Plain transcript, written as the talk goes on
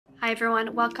Hi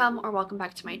everyone, welcome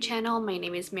back to my channel. My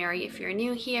name is Mary if you're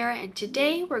new here, and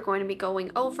today we're going to be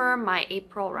going over my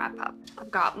April wrap-up.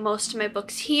 I've got most of my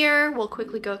books here. We'll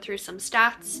quickly go through some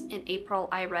stats. In April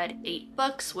I read 8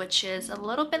 books, which is a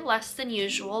little bit less than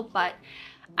usual, but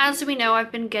as we know,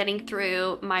 I've been getting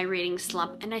through my reading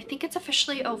slump and I think it's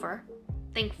officially over,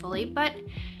 thankfully, but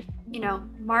you know,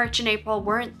 March and April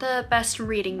weren't the best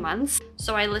reading months.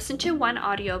 So I listened to 1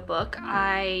 audiobook,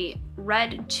 I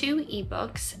read 2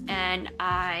 ebooks, and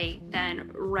I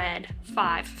then read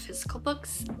 5 physical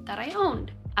books that I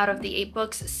owned. Out of the 8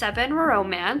 books, 7 were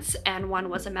romance and 1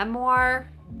 was a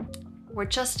memoir. We're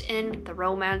just in the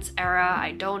romance era.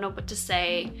 I don't know what to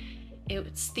say.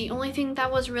 It's the only thing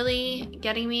that was really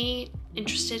getting me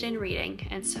interested in reading,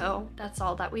 and so that's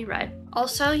all that we read.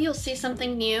 Also, you'll see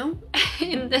something new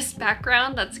in this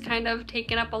background that's kind of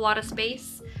taken up a lot of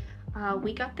space.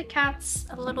 We got the cats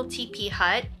a little teepee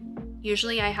hut.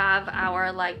 Usually I have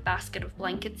our like basket of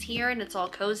blankets here and it's all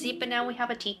cozy, but now we have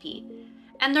a teepee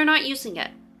and they're not using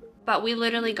it. But we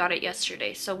literally got it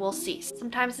yesterday, so we'll see.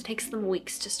 Sometimes it takes them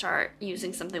weeks to start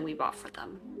using something we bought for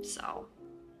them, so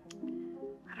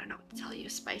I don't know what to tell you.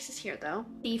 Spice is here though.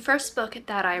 The first book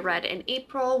that I read in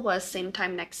April was Same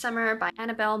Time Next Summer by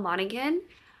Annabelle Monaghan.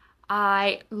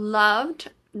 I loved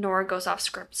Nora Goes Off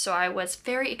Script, so I was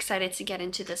very excited to get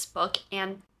into this book,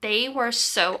 and they were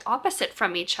so opposite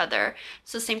from each other.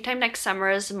 So Same Time Next Summer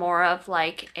is more of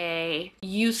like a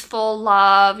youthful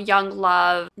love, young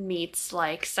love meets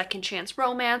like second chance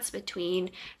romance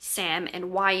between Sam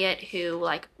and Wyatt, who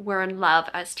like were in love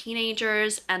as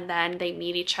teenagers and then they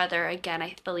meet each other again.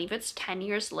 I believe it's 10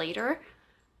 years later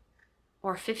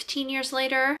or 15 years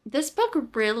later. This book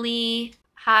really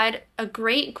had a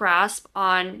great grasp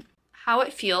on how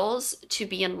it feels to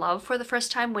be in love for the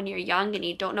first time when you're young and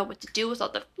you don't know what to do with all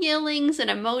the feelings and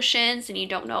emotions and you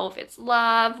don't know if it's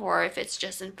love or if it's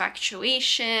just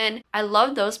infatuation. I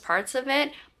love those parts of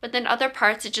it, but then other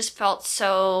parts it just felt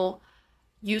so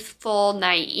youthful,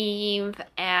 naive,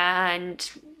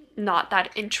 and not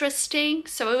that interesting.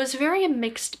 So it was very a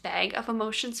mixed bag of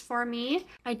emotions for me.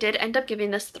 I did end up giving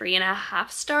this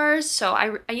 3.5 stars, so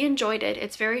I enjoyed it.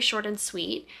 It's very short and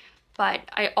sweet, but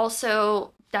I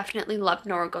also definitely loved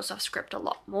Nora Goes Off Script a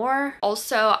lot more.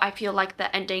 Also, I feel like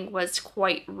the ending was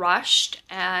quite rushed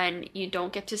and you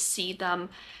don't get to see them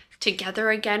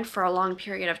together again for a long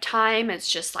period of time.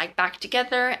 It's just like back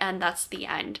together and that's the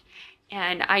end.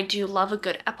 And I do love a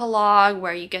good epilogue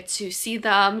where you get to see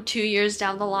them 2 years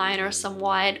down the line or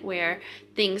somewhat, where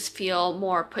things feel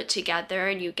more put together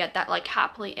and you get that like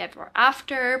happily ever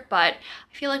after, but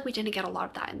I feel like we didn't get a lot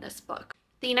of that in this book.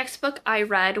 The next book I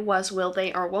read was Will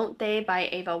They or Won't They by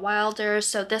Ava Wilder.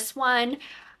 So this one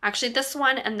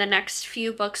and the next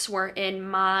few books were in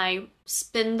my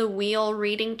spin the wheel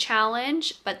reading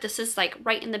challenge, but this is like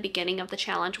right in the beginning of the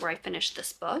challenge where I finished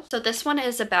this book. So this one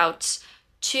is about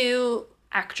 2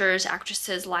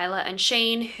 actresses, Lila and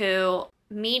Shane, who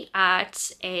meet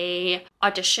at a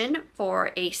audition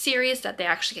for a series that they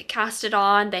actually get casted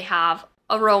on. They have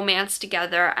a romance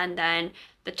together, and then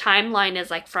the timeline is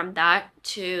like from that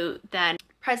to then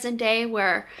present day,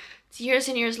 where it's years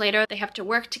and years later they have to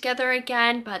work together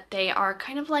again, but they are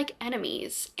kind of like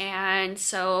enemies, and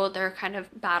so they're kind of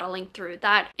battling through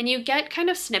that. And you get kind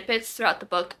of snippets throughout the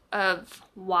book of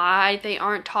why they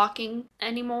aren't talking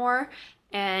anymore,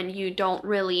 and you don't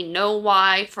really know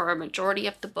why for a majority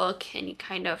of the book, and you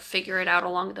kind of figure it out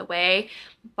along the way,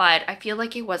 but I feel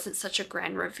like it wasn't such a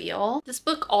grand reveal. This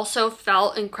book also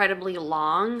felt incredibly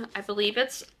long. I believe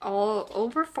it's all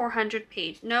over 400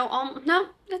 pages. No,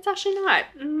 it's actually not.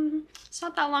 It's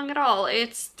not that long at all.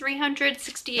 It's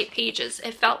 368 pages.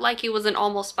 It felt like it was an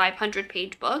almost 500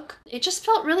 page book. It just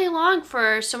felt really long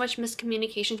for so much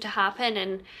miscommunication to happen,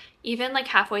 and even like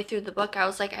halfway through the book I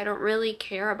was like, I don't really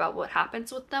care about what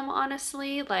happens with them,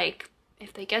 honestly. Like,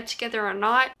 if they get together or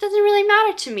not, doesn't really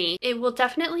matter to me. It will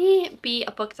definitely be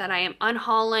a book that I am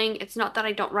unhauling. It's not that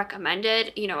I don't recommend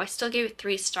it. You know, I still gave it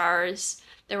 3 stars.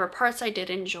 There were parts I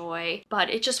did enjoy, but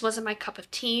it just wasn't my cup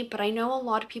of tea. But I know a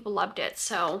lot of people loved it,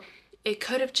 so it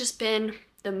could have just been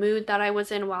the mood that I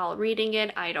was in while reading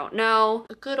it. I don't know.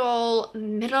 A good old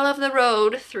middle of the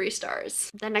road 3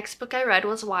 stars. The next book I read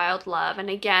was Wild Love, and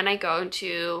again I go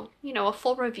into, you know, a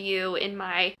full review in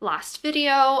my last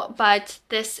video, but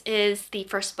this is the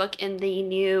first book in the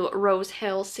new Rose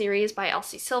Hill series by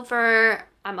Elsie Silver.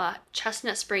 I'm a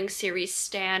Chestnut Springs series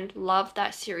stan, love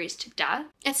that series to death.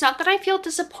 It's not that I feel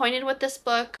disappointed with this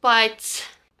book, but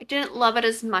I didn't love it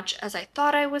as much as I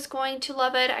thought I was going to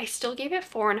love it. I still gave it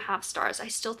 4.5 stars. I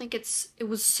still think it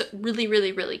was really,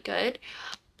 really, really good,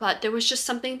 but there was just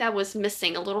something that was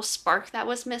missing, a little spark that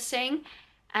was missing.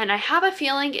 And I have a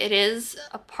feeling it is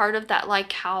a part of that like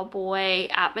cowboy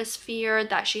atmosphere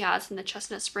that she has in the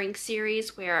Chestnut Springs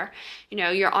series, where, you know,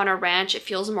 you're on a ranch, it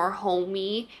feels more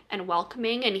homey and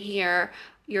welcoming. And here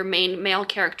your main male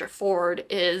character, Ford,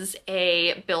 is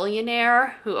a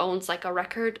billionaire who owns like a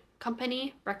record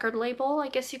company, record label, I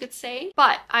guess you could say.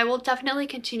 But I will definitely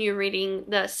continue reading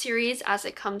the series as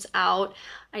it comes out.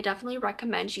 I definitely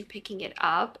recommend you picking it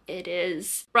up. It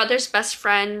is brother's best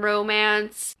friend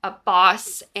romance, a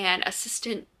boss and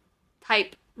assistant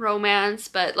type romance,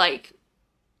 but like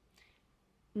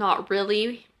not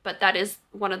really, but that is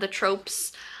one of the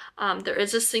tropes. There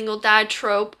is a single dad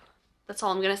trope. That's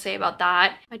all I'm gonna say about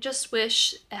that. I just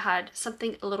wish it had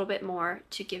something a little bit more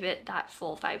to give it that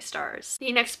full 5 stars.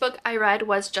 The next book I read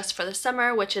was Just for the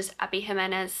Summer, which is Abby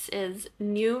Jimenez's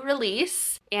new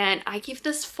release. And I gave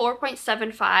this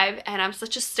 4.75, and I'm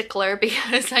such a stickler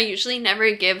because I usually never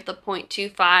give the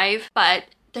 0.25, but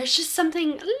there's just something,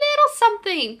 a little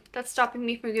something that's stopping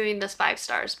me from giving this 5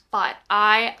 stars. But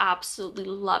I absolutely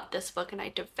loved this book and I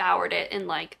devoured it in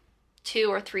like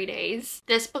 2 or 3 days.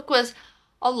 This book was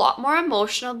a lot more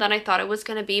emotional than I thought it was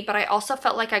gonna be, but I also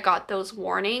felt like I got those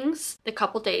warnings the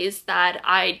couple days that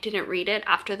I didn't read it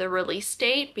after the release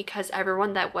date, because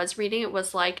everyone that was reading it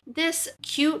was like, this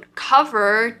cute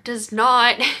cover does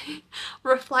not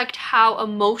reflect how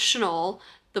emotional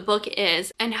the book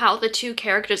is and how the two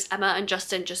characters, Emma and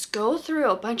Justin, just go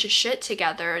through a bunch of shit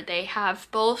together. They have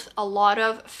both a lot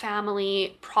of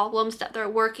family problems that they're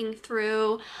working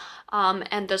through.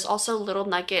 And there's also little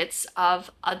nuggets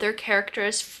of other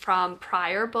characters from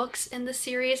prior books in the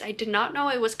series. I did not know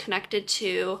it was connected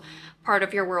to Part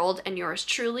of Your World and Yours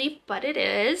Truly, but it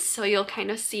is. So you'll kind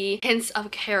of see hints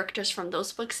of characters from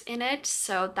those books in it.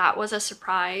 So that was a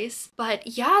surprise. But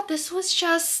yeah, this was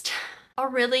just a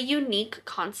really unique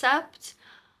concept.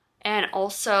 And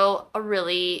also a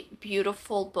really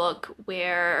beautiful book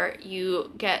where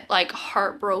you get like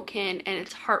heartbroken and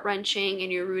it's heart-wrenching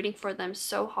and you're rooting for them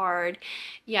so hard.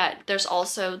 Yet there's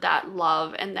also that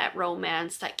love and that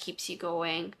romance that keeps you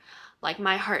going. Like,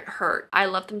 my heart hurt. I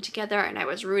loved them together and I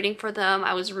was rooting for them.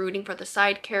 I was rooting for the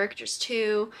side characters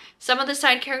too. Some of the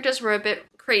side characters were a bit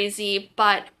crazy,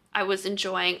 but I was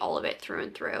enjoying all of it through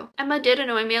and through. Emma did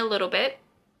annoy me a little bit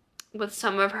with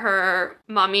some of her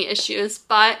mommy issues,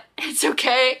 but it's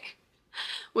okay.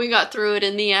 We got through it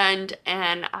in the end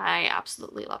and I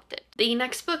absolutely loved it. The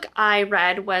next book I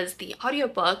read was the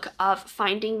audiobook of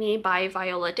Finding Me by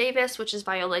Viola Davis, which is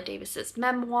Viola Davis's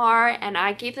memoir, and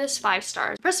I gave this 5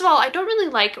 stars. First of all, I don't really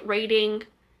like rating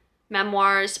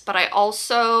memoirs, but I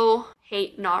also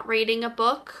hate not rating a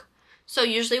book. So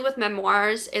usually with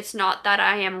memoirs, it's not that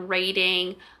I am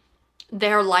rating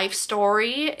their life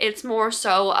story, it's more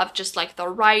so of just like the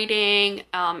writing,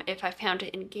 if I found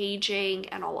it engaging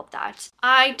and all of that.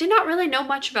 I did not really know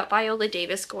much about Viola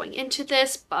Davis going into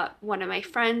this, but one of my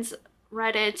friends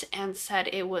read it and said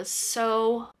it was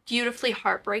so beautifully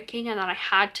heartbreaking and that I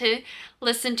had to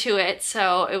listen to it.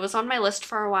 So it was on my list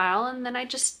for a while and then I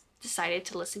just decided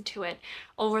to listen to it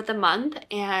over the month,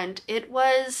 and it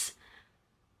was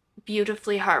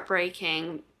beautifully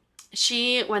heartbreaking.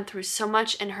 She went through so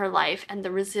much in her life, and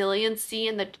the resiliency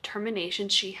and the determination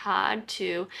she had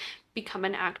to become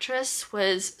an actress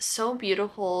was so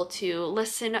beautiful to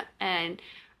listen and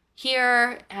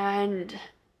hear. And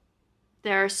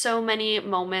there are so many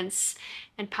moments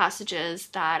and passages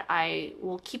that I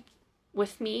will keep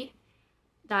with me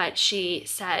that she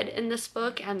said in this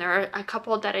book, and there are a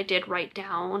couple that I did write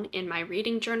down in my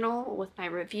reading journal with my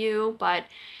review, but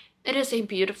it is a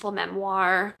beautiful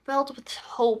memoir filled with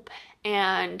hope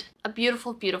and a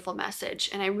beautiful, beautiful message.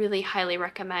 And I really highly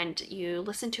recommend you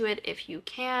listen to it if you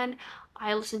can.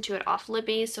 I listened to it off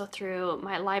Libby, so through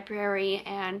my library,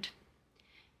 and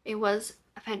it was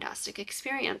a fantastic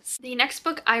experience. The next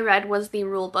book I read was The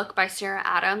Rule Book by Sarah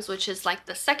Adams, which is like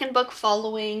the second book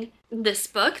following this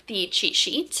book, The Cheat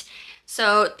Sheet.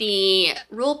 So the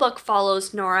rule book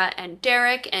follows Nora and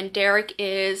Derek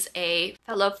is a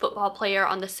fellow football player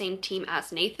on the same team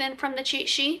as Nathan from The Cheat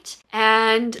Sheet.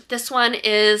 And this one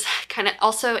is kind of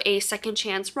also a second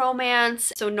chance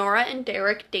romance. So Nora and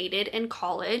Derek dated in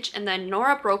college, and then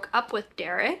Nora broke up with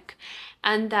Derek.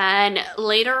 And then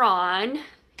later on,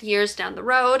 years down the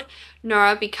road,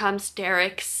 Nora becomes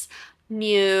Derek's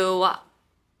new,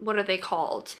 what are they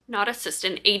called? Not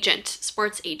assistant, agent,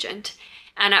 sports agent.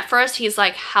 And at first he's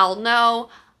like, hell no,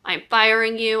 I'm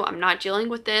firing you, I'm not dealing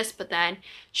with this. But then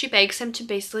she begs him to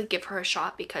basically give her a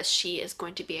shot because she is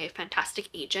going to be a fantastic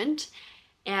agent.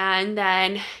 And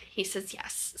then he says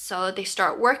yes. So they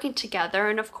start working together,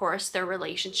 and of course their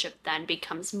relationship then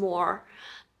becomes more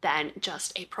than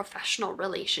just a professional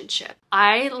relationship.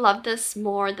 I love this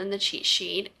more than the cheat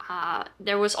sheet.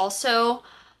 There was also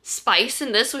spice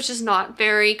in this, which is not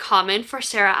very common for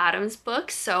Sarah Adams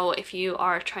books, so if you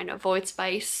are trying to avoid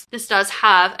spice, this does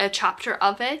have a chapter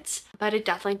of it, but it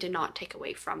definitely did not take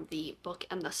away from the book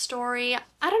and the story.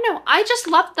 I don't know, I just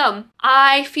loved them.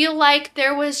 I feel like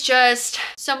there was just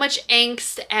so much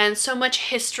angst and so much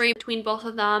history between both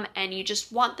of them, and you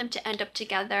just want them to end up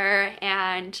together,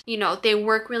 and you know, they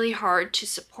work really hard to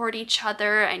support each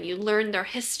other, and you learn their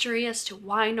history as to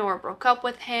why Nora broke up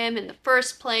with him in the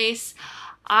first place.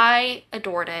 I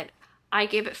adored it. I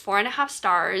gave it 4.5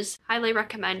 stars. Highly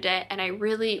recommend it, and I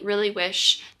really, really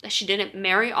wish that she didn't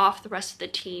marry off the rest of the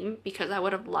team, because I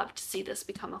would have loved to see this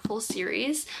become a full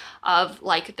series of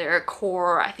like their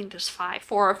core. I think there's 4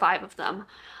 or 5 of them.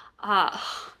 I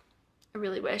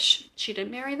really wish she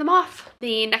didn't marry them off.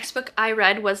 The next book I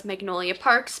read was Magnolia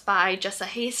Parks by Jessa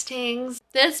Hastings.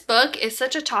 This book is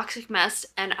such a toxic mess,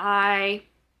 and I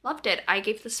loved it. I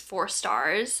gave this 4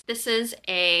 stars. This is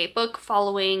a book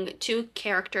following 2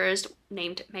 characters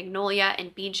named Magnolia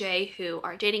and BJ who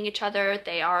are dating each other.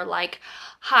 They are like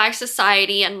high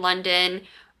society in London,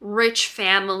 rich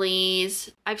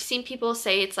families. I've seen people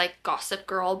say it's like Gossip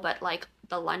Girl, but like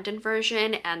the London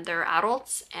version, and they're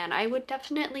adults, and I would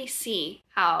definitely see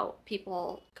how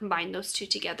people combine those 2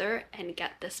 together and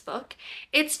get this book.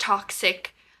 It's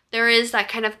toxic. There is that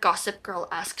kind of Gossip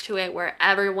Girl-esque to it where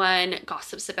everyone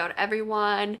gossips about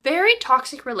everyone. Very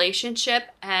toxic relationship,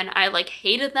 and I like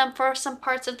hated them for some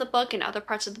parts of the book, and other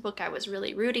parts of the book I was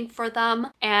really rooting for them.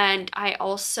 And I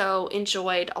also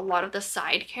enjoyed a lot of the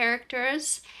side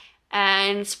characters.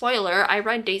 And spoiler, I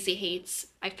read Daisy Hates.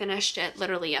 I finished it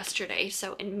literally yesterday,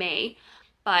 so in May.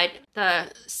 But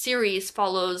the series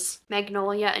follows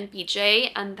Magnolia and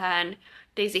BJ, and then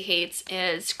Daisy Hates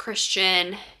is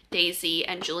Christian, Daisy,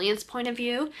 and Julian's point of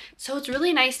view. So it's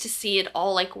really nice to see it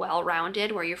all like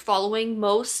well-rounded, where you're following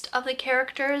most of the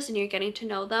characters and you're getting to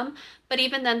know them. But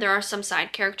even then, there are some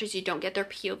side characters you don't get their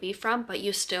POV from, but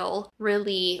you still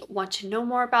really want to know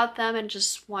more about them and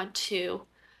just want to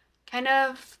kind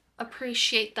of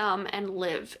appreciate them and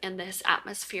live in this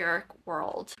atmospheric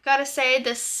world. I've gotta say,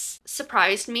 this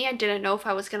surprised me. I didn't know if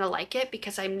I was gonna like it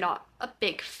because I'm not a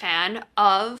big fan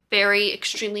of very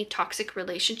extremely toxic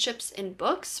relationships in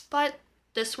books, but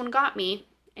this one got me,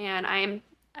 and I am,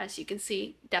 as you can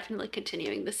see, definitely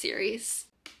continuing the series.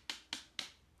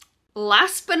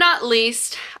 Last but not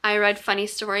least, I read Funny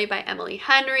Story by Emily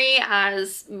Henry,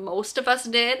 as most of us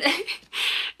did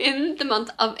in the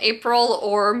month of April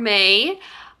or May.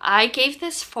 I gave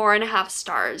this 4.5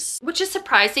 stars, which is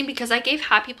surprising because I gave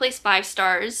Happy Place 5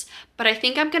 stars, but I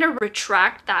think I'm gonna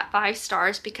retract that 5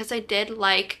 stars because I did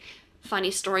like Funny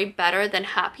Story better than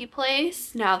Happy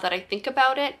Place now that I think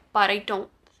about it, but I don't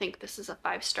think this is a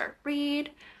 5-star read.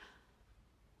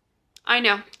 I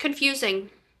know,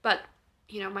 confusing, but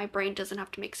you know, my brain doesn't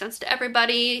have to make sense to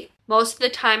everybody. Most of the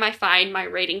time I find my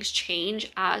ratings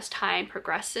change as time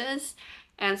progresses.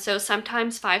 And so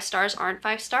sometimes 5 stars aren't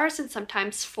 5 stars, and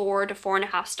sometimes 4 to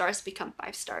 4.5 stars become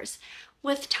 5 stars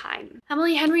with time.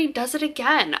 Emily Henry does it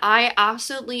again. I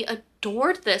absolutely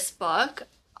adored this book.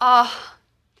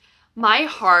 My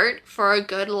heart for a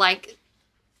good like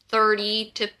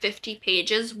 30 to 50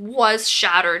 pages was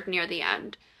shattered near the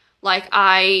end. Like,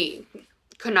 I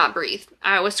could not breathe.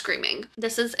 I was screaming.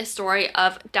 This is a story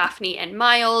of Daphne and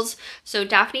Miles. So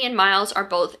Daphne and Miles are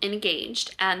both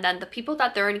engaged, and then the people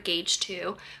that they're engaged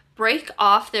to break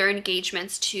off their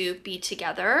engagements to be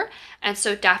together. And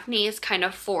so Daphne is kind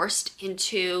of forced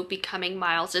into becoming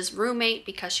Miles's roommate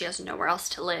because she has nowhere else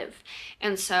to live.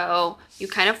 And so you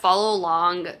kind of follow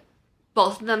along,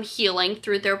 both of them healing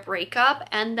through their breakup,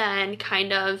 and then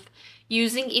kind of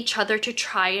using each other to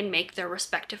try and make their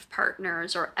respective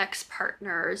partners or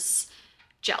ex-partners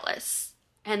jealous.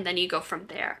 And then you go from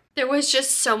there. There was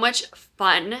just so much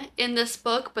fun in this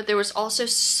book, but there was also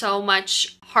so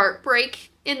much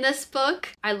heartbreak in this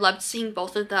book. I loved seeing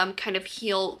both of them kind of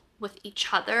heal with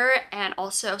each other and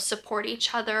also support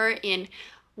each other in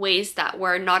ways that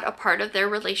were not a part of their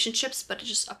relationships, but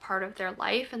just a part of their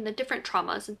life and the different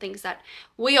traumas and things that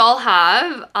we all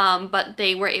have, but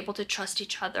they were able to trust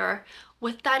each other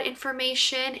with that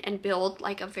information and build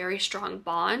like a very strong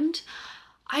bond.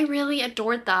 I really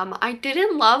adored them. I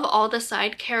didn't love all the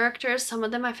side characters. Some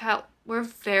of them I felt were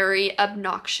very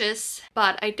obnoxious,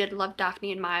 but I did love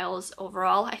Daphne and Miles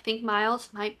overall. I think Miles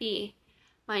might be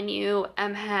my new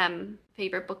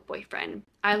favorite book boyfriend.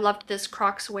 I loved this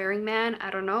Crocs wearing man.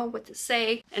 I don't know what to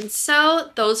say. And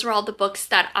so those were all the books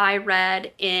that I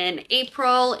read in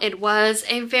April. It was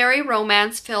a very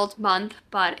romance-filled month,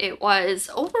 but it was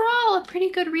overall a pretty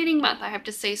good reading month, I have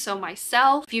to say so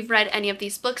myself. If you've read any of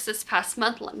these books this past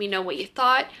month, let me know what you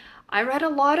thought. I read a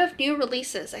lot of new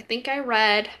releases. I think I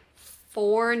read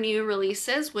 4 new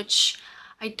releases, which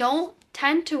I don't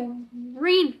tend to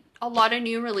read a lot of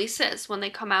new releases when they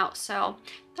come out, so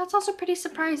that's also pretty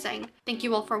surprising. Thank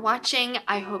you all for watching.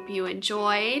 I hope you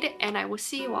enjoyed, and I will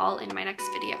see you all in my next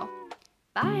video.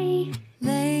 Bye!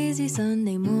 Lazy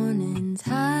Sunday mornings,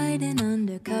 hiding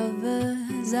under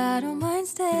covers. I don't mind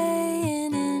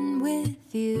staying in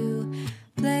with you.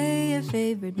 Play your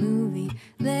favorite movie,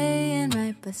 laying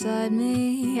right beside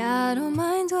me. I don't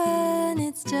mind when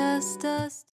it's just us.